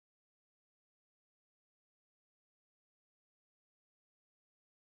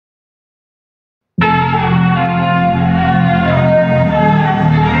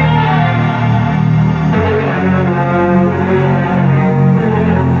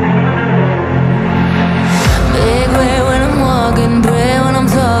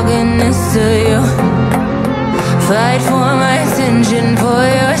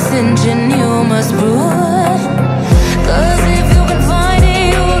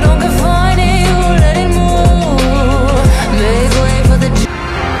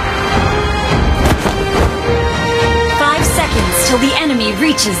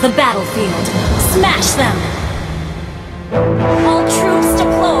reaches the battlefield, smash them! All troops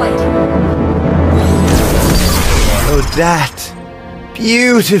deployed! Odette!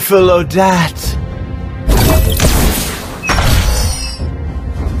 Beautiful Odette!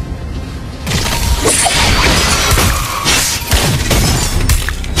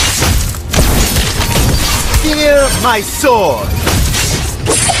 Fear my sword!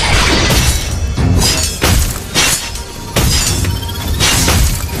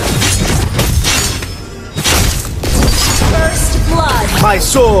 First blood! My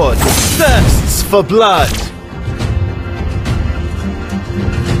sword thirsts for blood!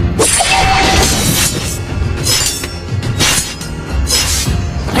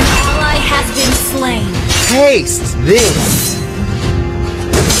 An ally has been slain! Taste this!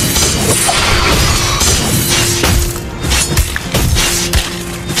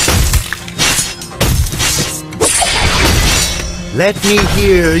 Let me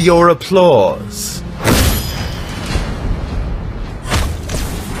hear your applause.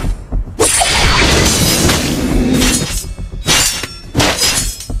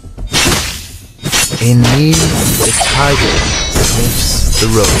 In me, the tiger sniffs the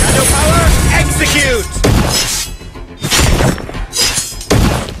road. Shadow power, execute!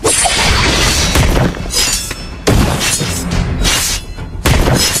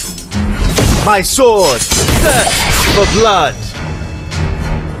 My sword thirsts for blood.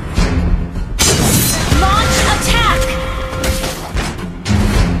 Launch attack!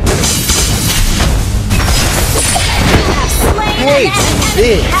 You have slain an Hey, enemy!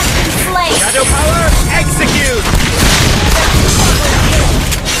 this. Has been slain! Shadow power, execute!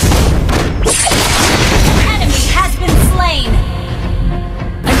 An enemy has been slain!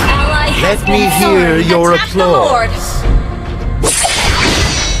 An ally has Let been me slain! hear your Attack the applause. Lord!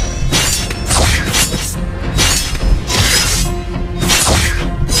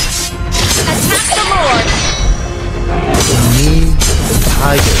 Attack the Lord! In me, the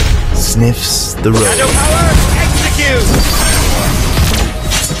tiger sniffs the road. Shadow power, execute!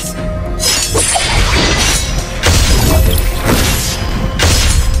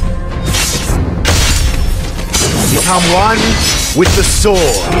 Become one with the sword.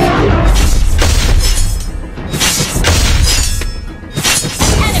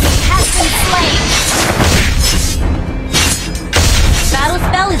 Enemy has been slain! Battle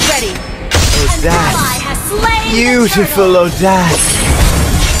spell is ready! An ally Odette. has slain the Beautiful Odette. turtle.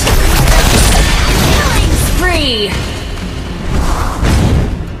 Killing spree!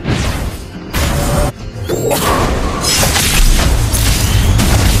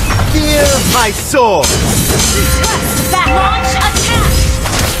 Fear my sword. Request back launch attack!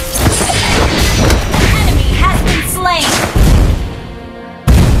 Enemy has been slain!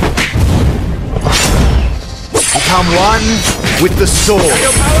 Become one with the sword.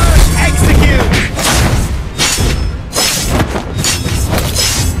 Shadow power, execute!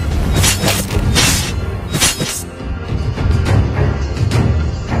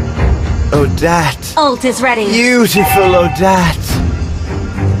 Odette. Ult is ready! Beautiful Odette.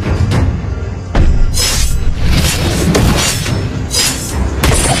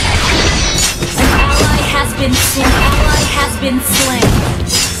 An ally has been slain!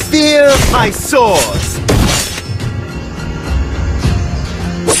 Fear my sword.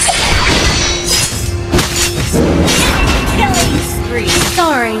 Killing spree!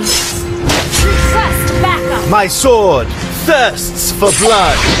 Sorry! Request backup! My sword thirsts for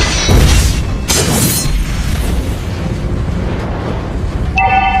blood.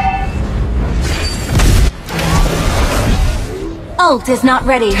 Ult is not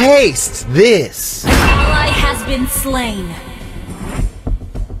ready! Taste this. An ally has been slain!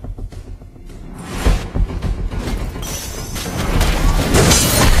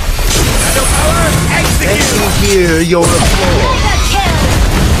 Shadow power, Let execute! me hear your applause. Mega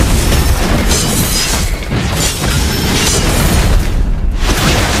kill!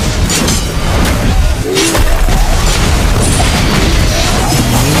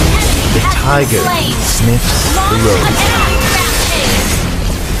 The tiger slain. sniffs the Launch road. attack!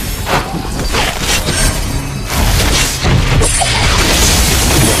 Rampage!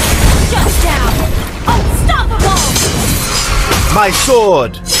 Shut down! Unstoppable! My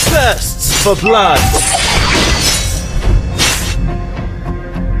sword thirsts for blood.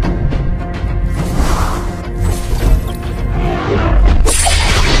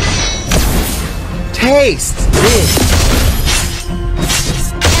 Taste this.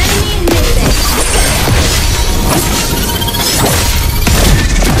 Enemy missing!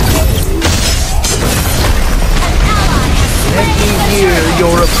 An ally has Let slain me the hear turtle.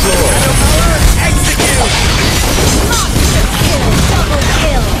 your applause. Shadow power, execute! Monster kill! Double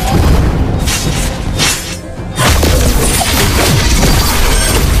kill!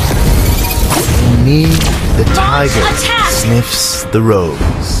 Me, the tiger, attack! sniffs the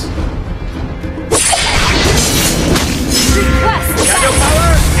rose. Request Shadow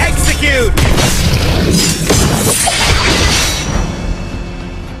power, execute!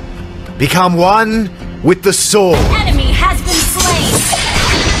 Become one with the sword. enemy has been slain.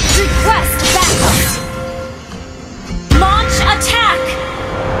 Request backup. Launch attack.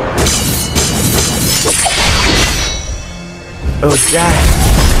 Odat.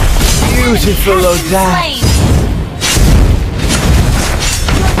 Beautiful Odat. Slain.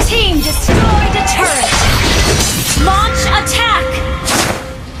 Your team destroyed a turret. Launch attack.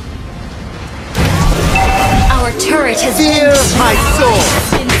 Our turret has Fear my sword.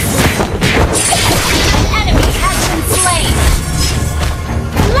 been An enemy has been slain.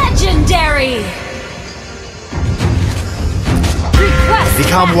 Legendary. Request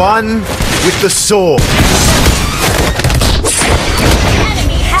Become one with the sword.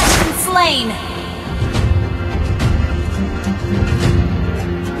 enemy has been slain.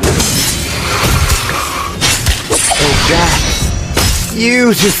 Odat.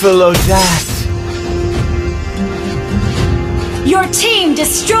 Beautiful Odat. Your team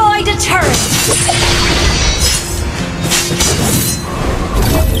destroyed a turret.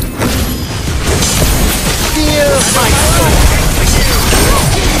 Fear my sword.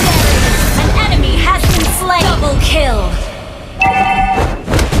 An enemy has been slain. Double kill.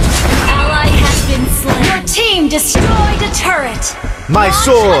 An ally has been slain. Your team destroyed a turret. My Launch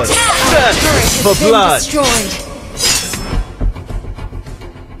sword. attack. Thirst Turret has for been blood. destroyed.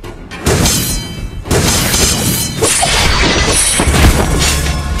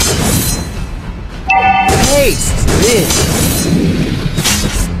 Taste this.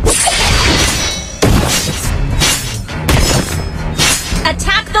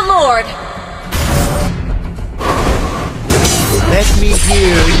 Attack the Lord. Let me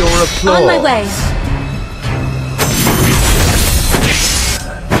hear your applause. On my way.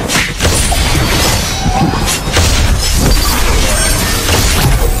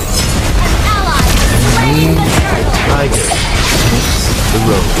 An ally has slain the turtle. Tiger sniffs the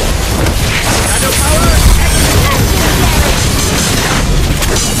rose. Shadow power,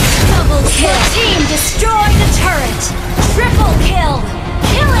 Double kill. Team destroyed the turret. Triple kill.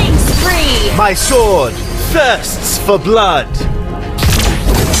 Killing spree. My sword thirsts for blood.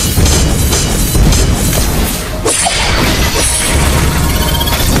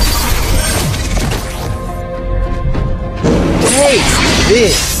 Taste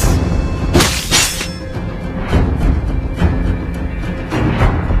this.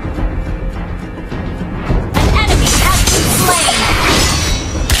 An enemy has been slain.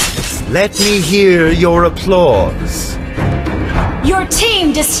 Let me hear your applause. Your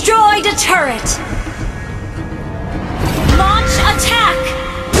team destroyed a turret. Launch attack.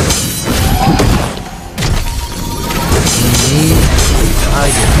 Me, the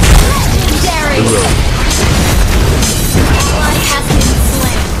tiger, Legendary. the rose. Ally has been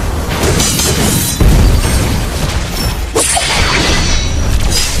slain.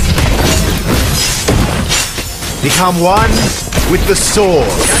 Become one with the sword.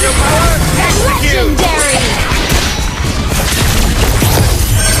 shadow power, execute! Legendary.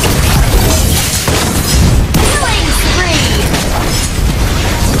 Killing spree.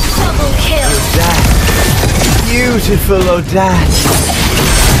 Double kill. Odat. Beautiful Odat.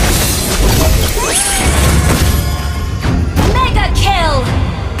 Mega kill.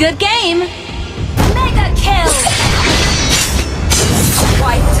 Good game. Mega kill.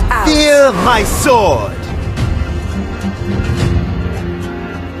 Wiped out. Fear my sword.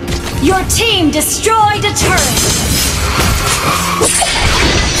 Your team destroyed a turret.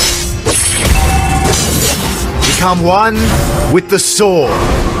 Become one with the sword.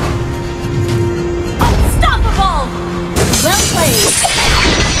 Unstoppable. Well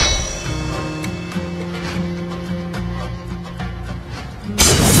played.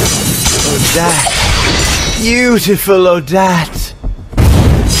 Odat. Beautiful Odat.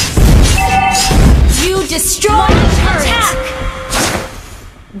 You destroyed a turret. Attack.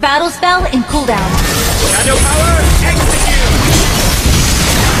 Battle spell in cooldown. Shadow power, execute!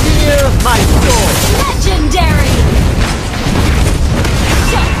 Fear my sword. Legendary.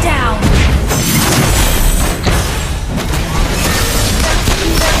 Shut down.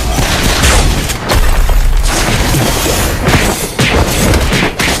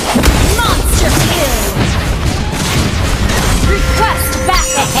 Monster kill. Request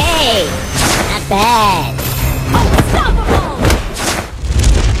backup. Hey, not bad. Unstoppable.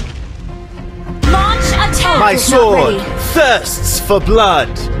 Launch attack. My is not sword ready. thirsts for blood.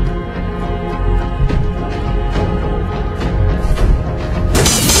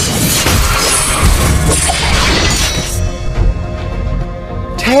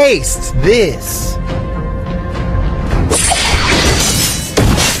 Taste this!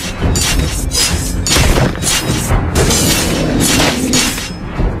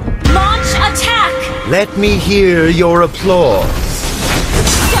 Launch attack! Let me hear your applause.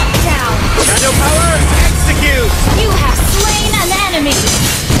 Shut down! Shadow power, execute! You have slain an enemy! An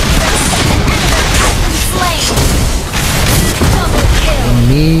enemy has been slain! Double kill!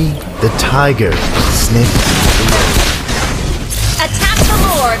 Me, the tiger, sniffed the road. Attack the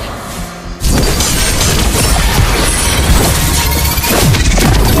Lord!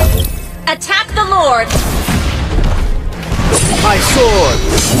 Attack the Lord! My sword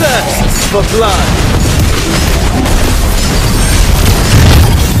thirsts for blood.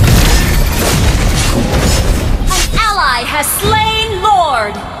 An ally has slain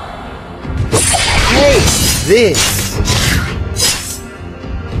Lord! Taste this!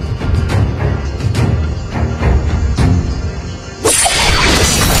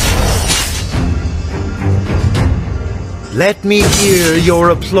 Let me hear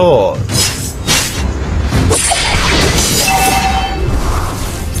your applause.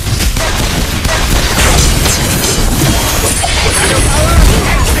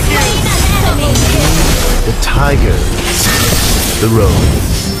 The tiger sniffs the road.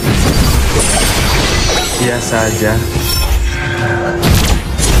 Biasa aja.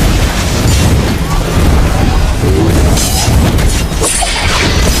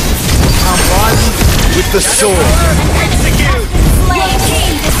 I'm one with the sword. Execute! Your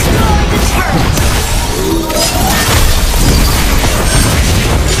team destroyed the turret!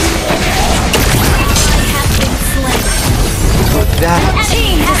 I have been slain. That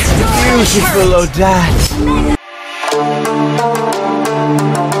Team destroyed the beautiful turret! Odette.